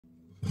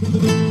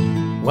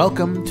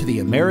Welcome to the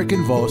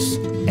American Voz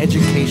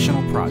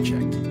Educational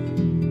Project,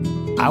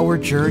 our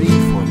journey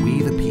for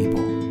we the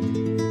people.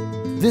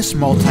 This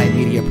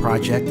multimedia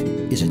project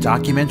is a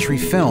documentary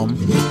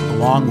film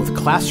along with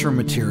classroom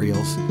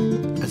materials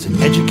as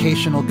an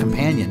educational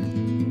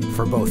companion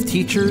for both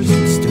teachers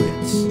and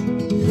students.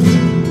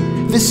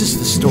 This is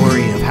the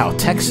story of how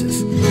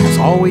Texas has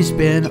always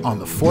been on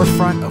the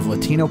forefront of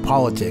Latino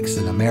politics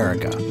in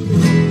America.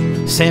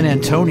 San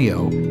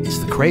Antonio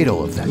is the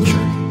cradle of that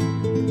journey.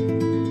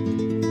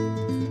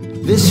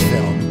 This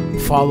film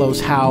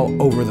follows how,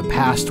 over the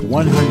past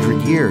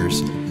 100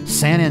 years,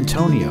 San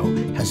Antonio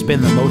has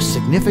been the most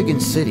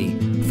significant city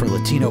for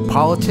Latino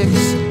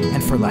politics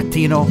and for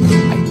Latino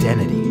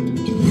identity.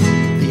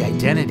 The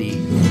identity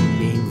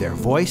being their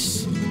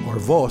voice or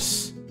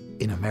voz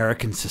in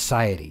American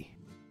society.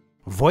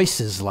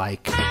 Voices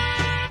like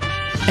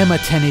Emma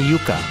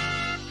Teneyuca,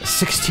 a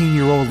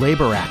 16-year-old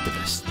labor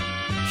activist.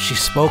 She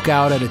spoke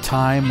out at a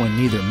time when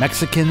neither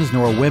Mexicans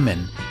nor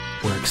women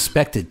were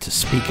expected to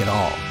speak at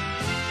all.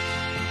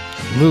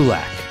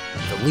 LULAC,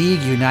 the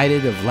League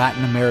United of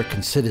Latin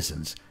American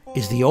Citizens,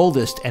 is the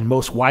oldest and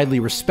most widely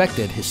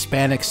respected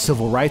Hispanic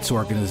civil rights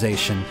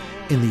organization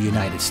in the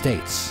United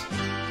States.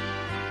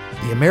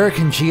 The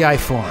American GI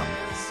Forum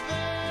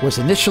was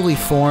initially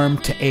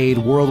formed to aid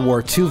World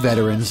War II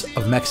veterans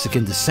of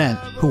Mexican descent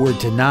who were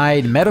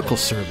denied medical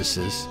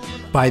services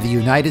by the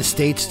United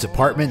States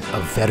Department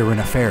of Veteran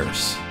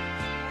Affairs.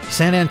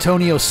 San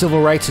Antonio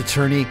civil rights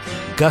attorney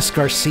Gus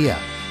Garcia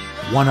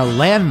won a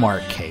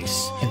landmark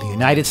case in the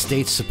United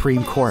States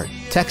Supreme Court,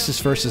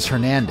 Texas versus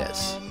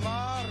Hernandez.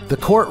 The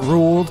court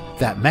ruled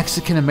that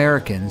Mexican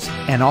Americans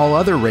and all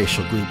other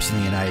racial groups in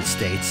the United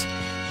States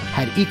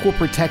had equal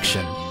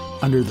protection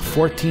under the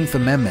 14th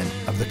Amendment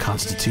of the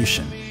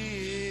Constitution.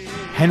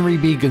 Henry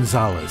B.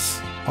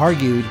 Gonzalez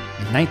argued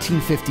in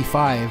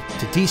 1955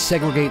 to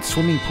desegregate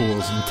swimming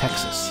pools in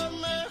Texas.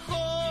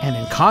 And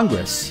in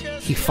Congress,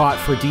 he fought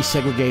for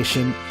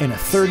desegregation in a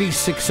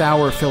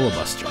 36-hour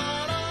filibuster.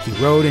 He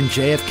rode in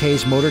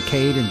JFK's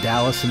motorcade in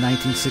Dallas in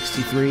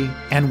 1963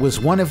 and was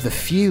one of the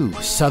few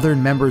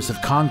Southern members of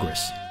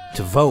Congress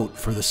to vote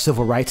for the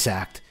Civil Rights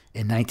Act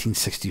in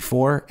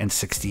 1964 and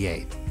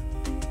 68.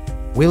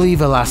 Willie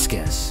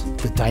Velazquez,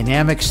 the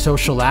dynamic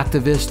social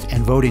activist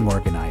and voting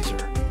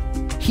organizer.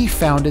 He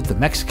founded the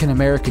Mexican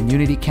American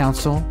Unity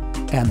Council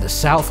and the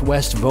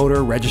Southwest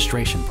Voter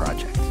Registration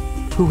Project,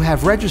 who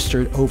have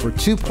registered over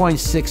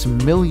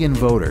 2.6 million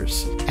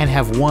voters and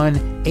have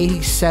won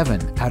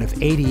 87 out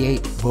of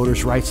 88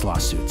 voters' rights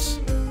lawsuits.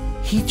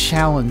 He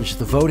challenged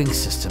the voting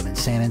system in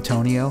San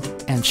Antonio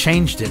and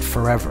changed it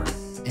forever.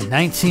 In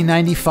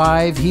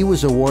 1995, he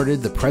was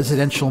awarded the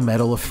Presidential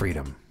Medal of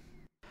Freedom.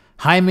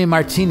 Jaime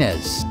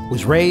Martinez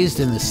was raised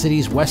in the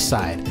city's west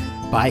side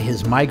by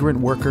his migrant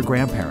worker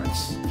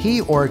grandparents.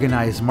 He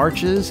organized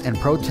marches and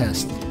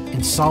protests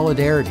in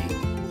solidarity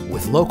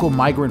with local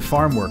migrant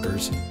farm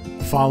workers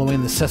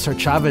following the Cesar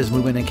Chavez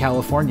movement in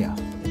California.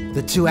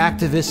 The two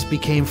activists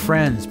became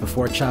friends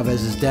before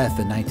Chavez's death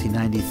in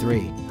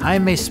 1993.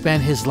 Jaime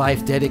spent his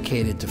life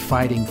dedicated to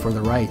fighting for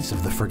the rights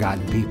of the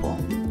forgotten people.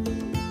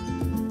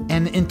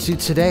 And into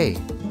today,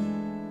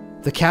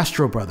 the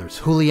Castro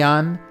brothers,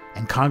 Julian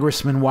and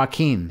Congressman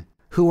Joaquin,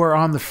 who are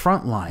on the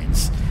front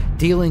lines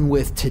dealing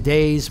with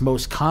today's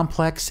most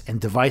complex and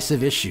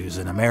divisive issues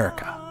in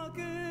America.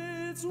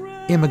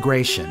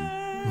 Immigration,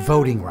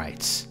 voting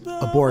rights,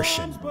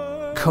 abortion,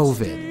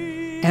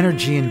 COVID,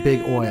 energy and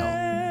big oil,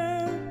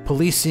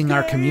 policing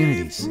our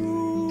communities,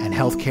 and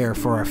health care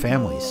for our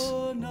families.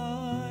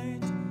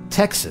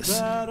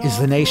 Texas is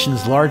the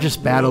nation's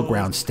largest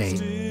battleground state,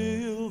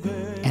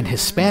 and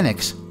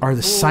Hispanics are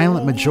the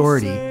silent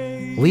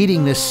majority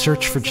leading this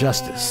search for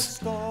justice,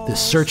 this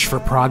search for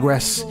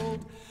progress,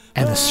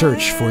 and the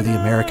search for the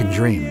American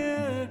dream.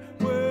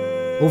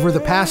 Over the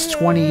past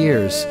 20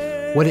 years,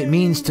 what it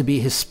means to be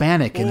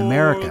Hispanic in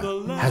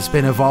America has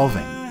been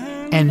evolving,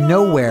 and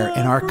nowhere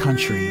in our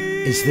country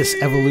is this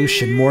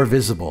evolution more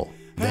visible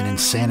than in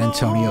San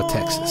Antonio,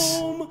 Texas.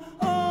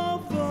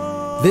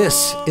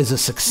 This is a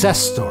success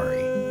story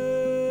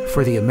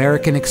for the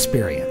American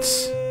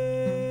experience.